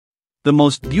the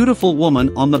most beautiful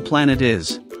woman on the planet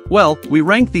is? Well, we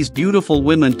rank these beautiful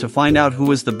women to find out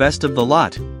who is the best of the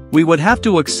lot. We would have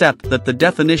to accept that the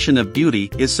definition of beauty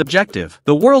is subjective.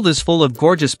 The world is full of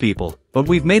gorgeous people, but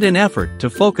we've made an effort to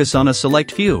focus on a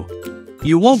select few.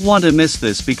 You won't want to miss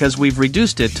this because we've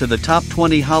reduced it to the top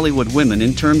 20 Hollywood women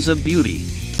in terms of beauty.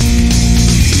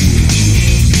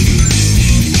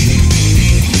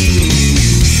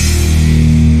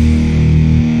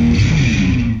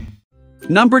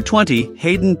 Number 20,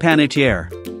 Hayden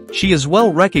Panettiere. She is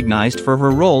well recognized for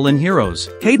her role in Heroes.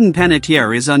 Hayden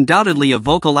Panettiere is undoubtedly a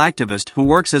vocal activist who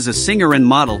works as a singer and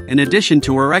model in addition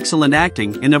to her excellent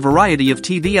acting in a variety of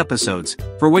TV episodes,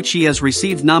 for which she has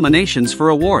received nominations for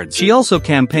awards. She also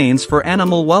campaigns for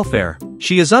animal welfare.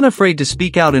 She is unafraid to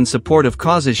speak out in support of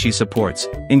causes she supports,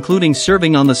 including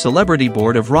serving on the celebrity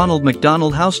board of Ronald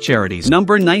McDonald House Charities.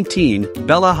 Number 19,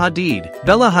 Bella Hadid.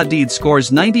 Bella Hadid scores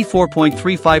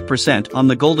 94.35% on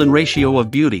the golden ratio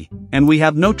of beauty, and we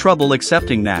have no trouble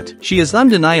accepting that. She is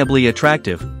undeniably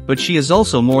attractive, but she is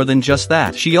also more than just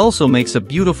that. She also makes a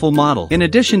beautiful model. In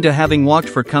addition to having walked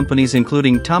for companies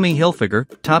including Tommy Hilfiger,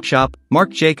 Topshop,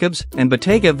 Marc Jacobs, and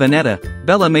Bottega Veneta,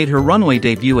 Bella made her runway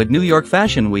debut at New York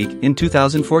Fashion Week in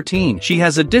 2014. She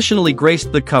has additionally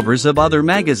graced the covers of other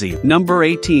magazines. Number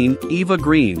 18, Eva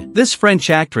Green. This French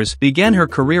actress began her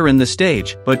career in the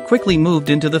stage, but quickly moved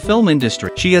into the film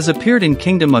industry. She has appeared in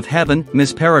Kingdom of Heaven,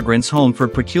 Miss Peregrine's Home for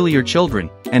Peculiar Children,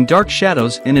 and Dark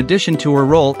Shadows in addition to her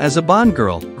role as a Bond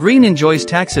girl. Green enjoys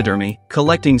taxidermy,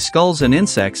 collecting skulls and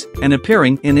insects, and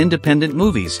appearing in independent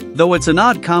movies. Though it's an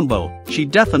odd combo, she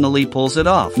definitely pulls it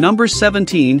off. Number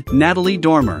 17, Natalie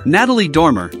Dormer. Natalie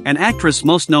Dormer, an actress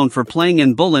most known for playing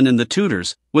Anne Boleyn in The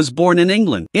Tudors, was born in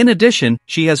England. In addition,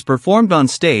 she has performed on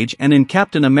stage and in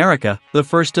Captain America, The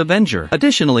First Avenger.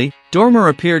 Additionally, Dormer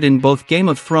appeared in both Game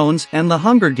of Thrones and The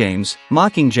Hunger Games,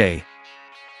 Mockingjay.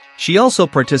 She also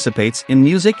participates in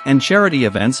music and charity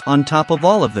events. On top of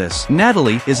all of this,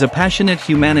 Natalie is a passionate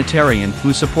humanitarian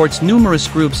who supports numerous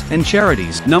groups and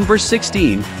charities. Number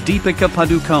 16, Deepika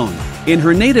Padukone. In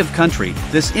her native country,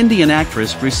 this Indian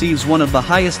actress receives one of the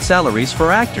highest salaries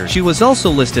for actors. She was also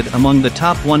listed among the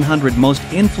top 100 most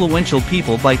influential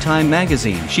people by Time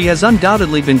magazine. She has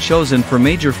undoubtedly been chosen for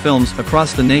major films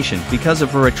across the nation because of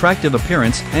her attractive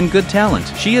appearance and good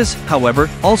talent. She is, however,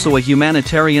 also a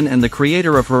humanitarian and the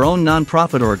creator of her own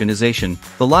non-profit organization,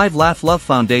 the Live Laugh Love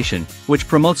Foundation, which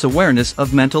promotes awareness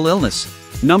of mental illness.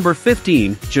 Number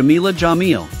 15, Jameela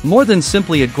Jamil. More than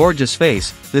simply a gorgeous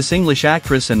face, this English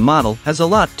actress and model has a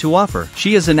lot to offer.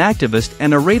 She is an activist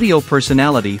and a radio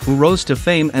personality who rose to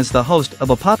fame as the host of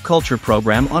a pop culture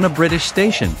program on a British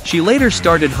station. She later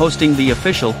started hosting the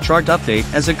official chart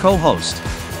update as a co-host.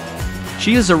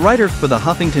 She is a writer for the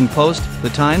Huffington Post, The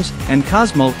Times, and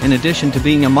Cosmo in addition to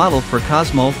being a model for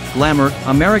Cosmo, Glamour,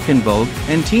 American Vogue,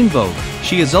 and Teen Vogue.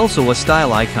 She is also a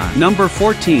style icon. Number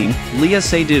 14, Lea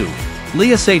Seydoux.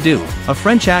 Lea Seydoux, a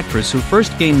French actress who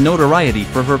first gained notoriety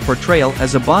for her portrayal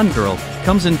as a Bond girl,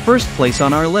 comes in first place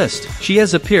on our list. She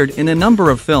has appeared in a number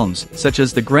of films, such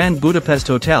as The Grand Budapest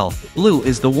Hotel, Blue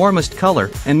is the Warmest Color,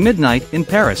 and Midnight in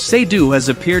Paris. Seydoux has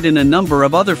appeared in a number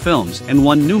of other films and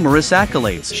won numerous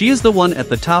accolades. She is the one at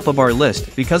the top of our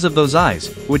list because of those eyes,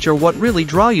 which are what really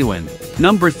draw you in.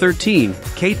 Number 13,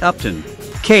 Kate Upton.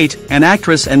 Kate, an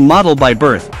actress and model by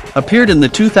birth, appeared in the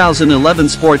 2011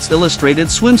 Sports Illustrated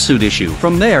swimsuit issue.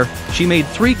 From there, she made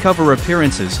 3 cover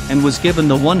appearances and was given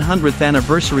the 100th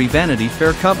anniversary Vanity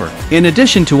Fair cover. In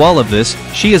addition to all of this,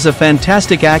 she is a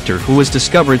fantastic actor who was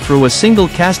discovered through a single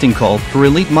casting call for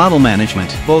Elite Model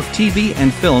Management. Both TV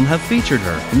and film have featured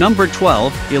her. Number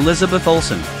 12, Elizabeth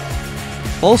Olsen.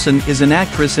 Olsen is an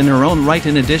actress in her own right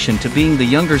in addition to being the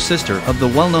younger sister of the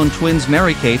well-known twins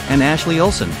Mary-Kate and Ashley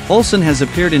Olsen. Olsen has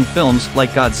appeared in films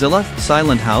like Godzilla,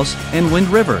 Silent House, and Wind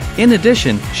River. In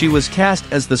addition, she was cast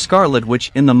as the Scarlet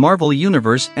Witch in the Marvel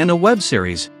Universe and a web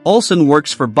series. Olsen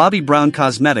works for Bobbi Brown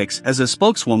Cosmetics as a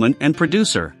spokeswoman and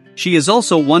producer. She is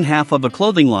also one half of a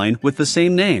clothing line with the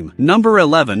same name. Number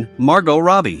 11, Margot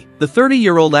Robbie. The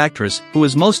 30-year-old actress, who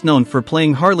is most known for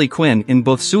playing Harley Quinn in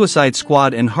both Suicide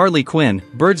Squad and Harley Quinn,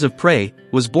 Birds of Prey,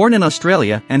 was born in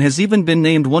Australia and has even been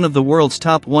named one of the world's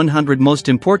top 100 most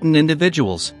important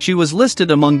individuals. She was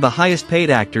listed among the highest-paid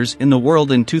actors in the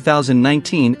world in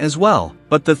 2019 as well.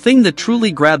 But the thing that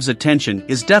truly grabs attention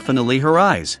is definitely her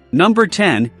eyes. Number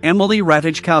 10, Emily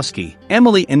Ratajkowski.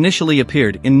 Emily initially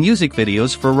appeared in music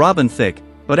videos for Robin Thicke,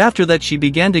 but after that she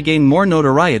began to gain more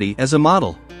notoriety as a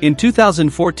model. In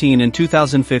 2014 and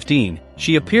 2015,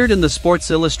 she appeared in the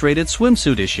Sports Illustrated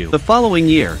swimsuit issue. The following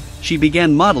year, she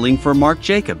began modeling for Marc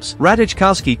Jacobs.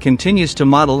 Ratajkowski continues to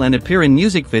model and appear in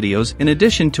music videos in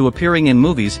addition to appearing in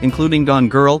movies including Gone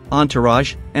Girl,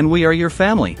 Entourage, and We Are Your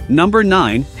Family. Number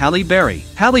 9. Halle Berry.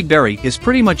 Halle Berry is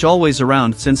pretty much always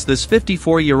around since this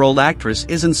 54-year-old actress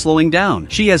isn't slowing down.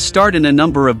 She has starred in a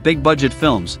number of big-budget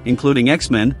films, including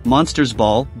X-Men, Monsters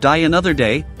Ball, Die Another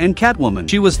Day, and Catwoman.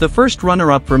 She was the first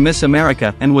runner-up for Miss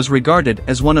America and was regarded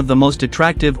as one of the most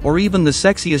attractive or even the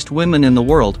sexiest women in the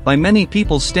world by many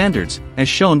people's standards, as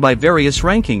shown by various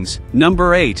rankings.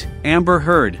 Number 8. Amber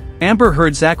Heard. Amber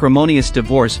Heard's acrimonious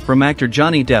divorce from actor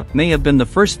Johnny Depp may have been the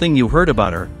first thing you heard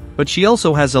about her, but she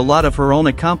also has a lot of her own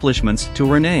accomplishments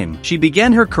to her name. She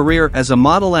began her career as a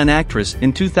model and actress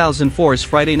in 2004's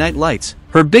Friday Night Lights.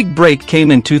 Her big break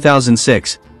came in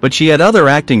 2006, but she had other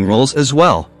acting roles as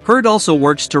well. Heard also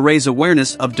works to raise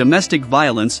awareness of domestic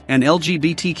violence and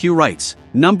LGBTQ rights.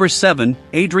 Number 7.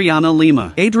 Adriana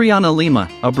Lima. Adriana Lima,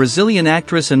 a Brazilian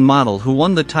actress and model who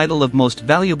won the title of Most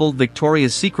Valuable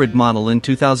Victoria's Secret Model in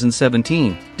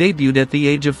 2017, debuted at the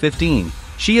age of 15.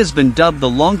 She has been dubbed the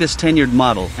longest tenured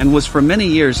model and was for many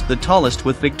years the tallest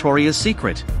with Victoria's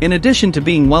Secret. In addition to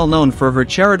being well known for her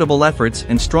charitable efforts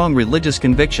and strong religious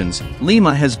convictions,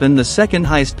 Lima has been the second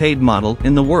highest paid model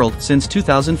in the world since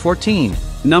 2014.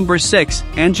 Number 6.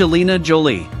 Angelina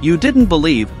Jolie. You didn't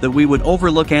believe that we would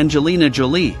overlook Angelina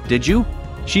Jolie, did you?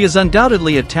 She is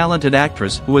undoubtedly a talented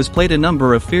actress who has played a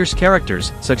number of fierce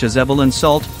characters such as Evelyn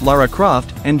Salt, Lara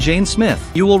Croft, and Jane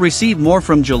Smith. You will receive more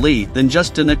from Jolie than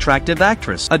just an attractive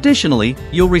actress. Additionally,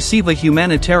 you'll receive a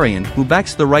humanitarian who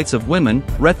backs the rights of women,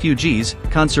 refugees,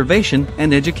 conservation,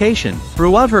 and education.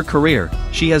 Throughout her career,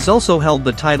 she has also held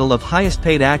the title of highest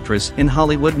paid actress in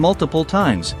Hollywood multiple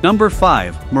times. Number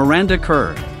 5. Miranda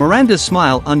Kerr. Miranda's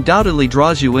smile undoubtedly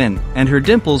draws you in, and her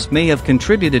dimples may have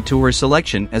contributed to her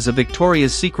selection as a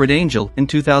Victoria's Secret angel in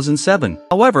 2007.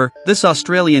 However, this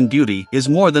Australian beauty is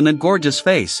more than a gorgeous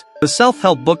face. The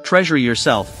self-help book Treasure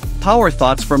Yourself, Power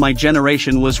Thoughts for My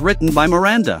Generation was written by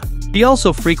Miranda. She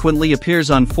also frequently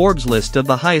appears on Forbes' list of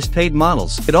the highest paid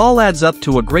models. It all adds up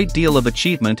to a great deal of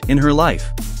achievement in her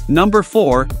life. Number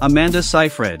 4. Amanda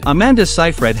Seyfried. Amanda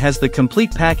Seyfried has the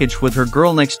complete package with her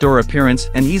girl-next-door appearance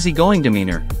and easygoing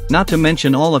demeanor, not to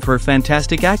mention all of her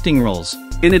fantastic acting roles.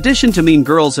 In addition to Mean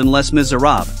Girls and Les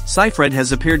Miserables, Seyfried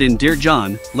has appeared in Dear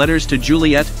John, Letters to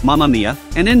Juliet, Mamma Mia,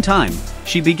 and In Time.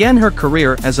 She began her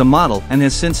career as a model and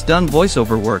has since done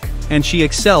voiceover work, and she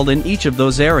excelled in each of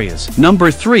those areas. Number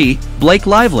 3. Blake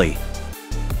Lively.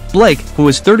 Blake, who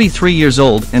is 33 years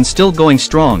old and still going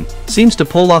strong, seems to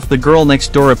pull off the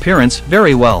girl-next-door appearance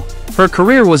very well. Her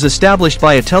career was established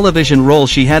by a television role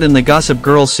she had in the Gossip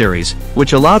Girl series,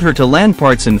 which allowed her to land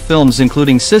parts in films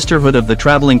including Sisterhood of the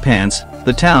Traveling Pants,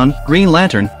 The Town, Green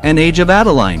Lantern, and Age of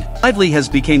Adeline. Lively has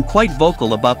become quite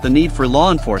vocal about the need for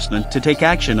law enforcement to take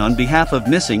action on behalf of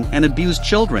missing and abused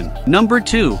children. Number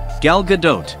 2. Gal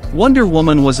Gadot. Wonder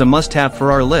Woman was a must-have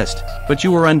for our list, but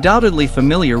you were undoubtedly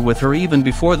familiar with her even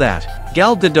before that.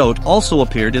 Gal Gadot also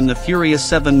appeared in the Furious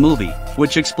 7 movie,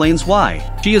 which explains why.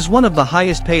 She is one of the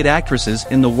highest paid actresses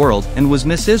in the world and was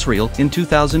Miss Israel in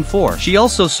 2004. She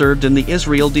also served in the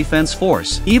Israel Defense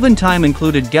Force. Even Time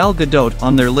included Gal Gadot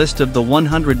on their list of the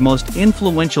 100 most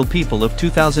influential people of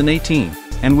 2018,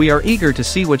 and we are eager to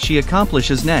see what she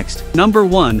accomplishes next. Number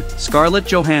 1. Scarlett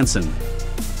Johansson.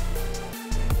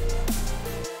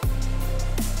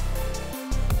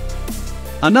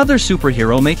 Another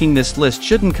superhero making this list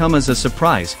shouldn't come as a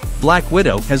surprise. Black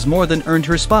Widow has more than earned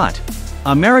her spot.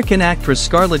 American actress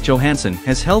Scarlett Johansson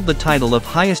has held the title of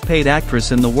highest paid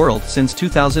actress in the world since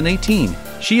 2018.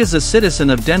 She is a citizen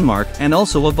of Denmark and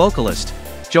also a vocalist.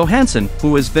 Johansson,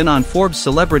 who has been on Forbes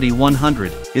Celebrity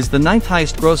 100, is the 9th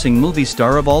highest grossing movie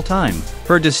star of all time.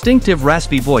 Her distinctive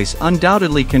raspy voice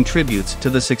undoubtedly contributes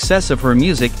to the success of her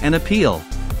music and appeal.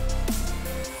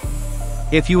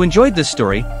 If you enjoyed this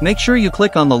story, make sure you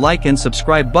click on the like and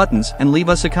subscribe buttons and leave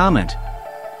us a comment.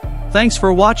 Thanks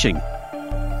for watching.